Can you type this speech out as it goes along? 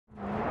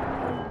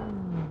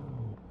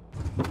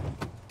Who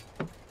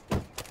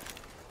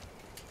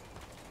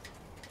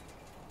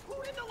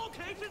did the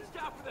location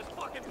staff for this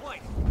fucking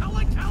place?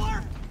 Helen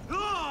Keller?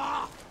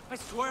 Ugh! I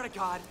swear to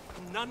God,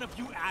 none of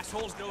you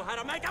assholes know how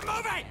to make a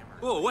movie!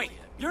 Whoa, wait,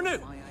 you're new.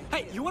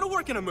 Hey, you want to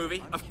work in a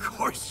movie? Of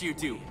course you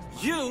do.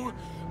 You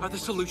are the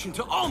solution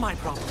to all my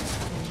problems.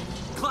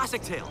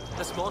 Classic tale.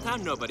 A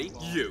small-town nobody,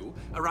 you,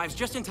 arrives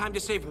just in time to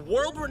save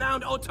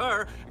world-renowned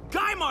auteur,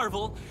 Guy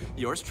Marvel,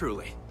 yours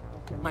truly.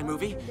 My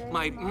movie,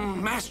 my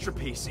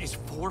masterpiece, is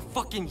 4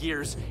 fucking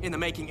years in the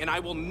making, and I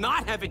will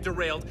not have it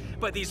derailed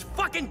by these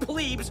fucking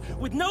plebes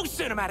with no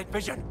cinematic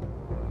vision.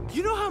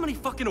 You know how many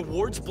fucking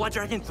awards Blood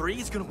Dragon 3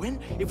 is gonna win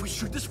if we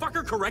shoot this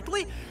fucker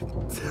correctly?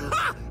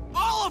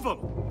 All of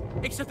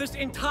them! Except this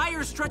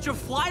entire stretch of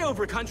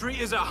flyover country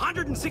is a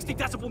 160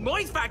 decibel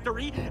noise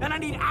factory, and I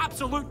need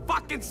absolute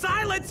fucking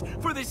silence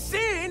for this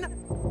scene!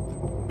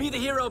 Be the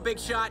hero, Big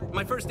Shot.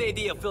 My first AD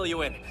will fill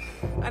you in.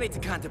 I need to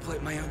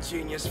contemplate my own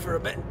genius for a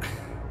bit.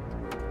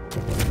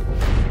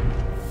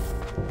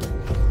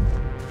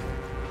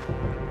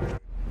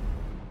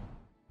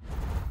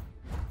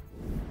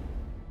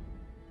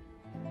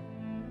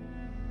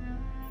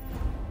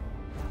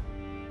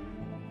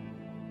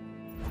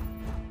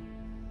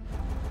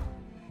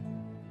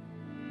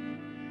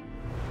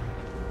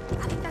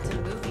 I think that's a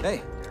movie.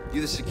 Hey,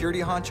 you the security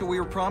honcho we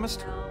were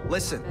promised?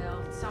 Listen,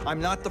 I'm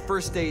not the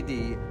first AD,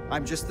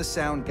 I'm just the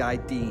sound guy,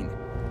 Dean.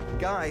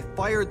 Guy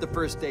fired the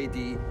first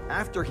AD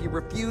after he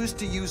refused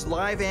to use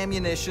live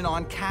ammunition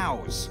on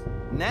cows.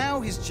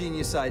 Now his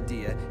genius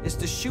idea is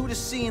to shoot a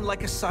scene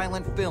like a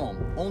silent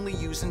film, only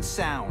using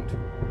sound.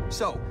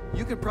 So,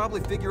 you can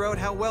probably figure out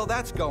how well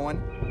that's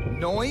going.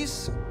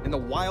 Noise? In the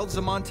wilds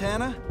of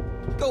Montana?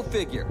 Go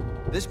figure.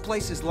 This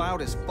place is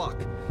loud as fuck.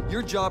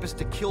 Your job is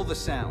to kill the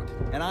sound,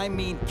 and I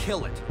mean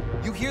kill it.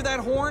 You hear that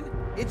horn?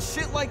 It's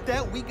shit like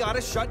that we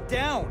gotta shut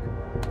down.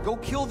 Go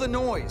kill the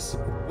noise.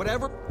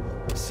 Whatever.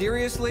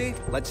 Seriously,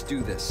 let's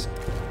do this.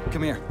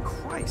 Come here.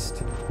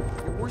 Christ,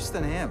 you're worse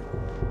than him.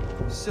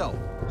 So,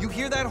 you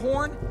hear that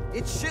horn?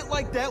 It's shit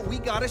like that we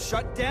gotta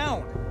shut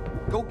down.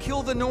 Go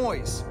kill the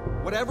noise.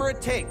 Whatever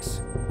it takes.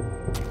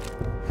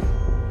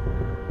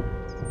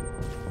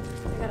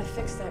 I gotta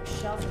fix that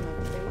shelf in my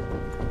table.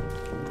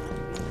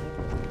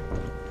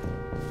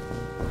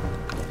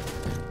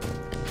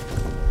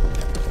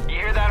 You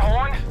hear that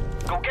horn?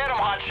 Go get him,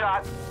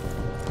 hotshot.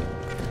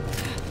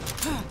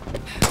 You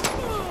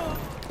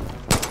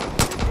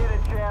did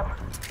it, champ.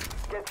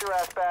 Get your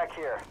ass back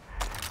here.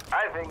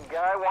 I think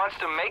Guy wants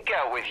to make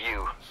out with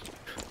you.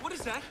 What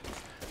is that?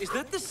 Is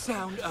that the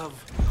sound of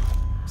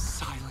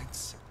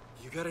silence?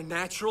 You got a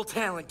natural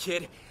talent,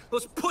 kid.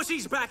 Those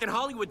pussies back in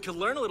Hollywood could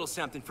learn a little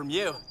something from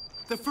you.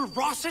 The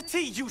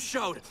ferocity you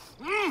showed.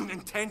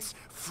 Intense,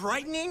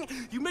 frightening.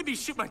 You made me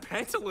shit my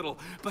pants a little,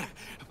 but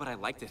I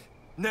liked it.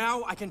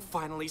 Now I can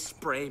finally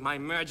spray my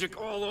magic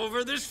all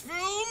over this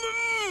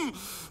film.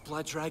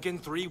 Blood Dragon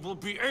 3 will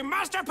be a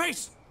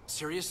masterpiece.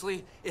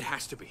 Seriously, it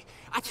has to be.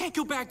 I can't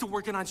go back to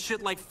working on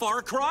shit like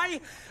Far Cry.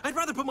 I'd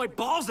rather put my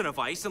balls in a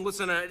vice and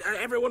listen to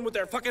everyone with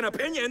their fucking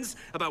opinions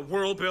about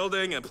world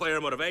building and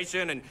player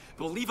motivation and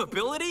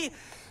believability.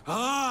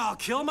 Oh, I'll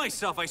kill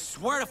myself, I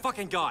swear to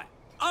fucking God.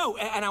 Oh,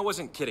 and I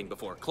wasn't kidding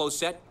before. Close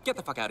set, get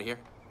the fuck out of here.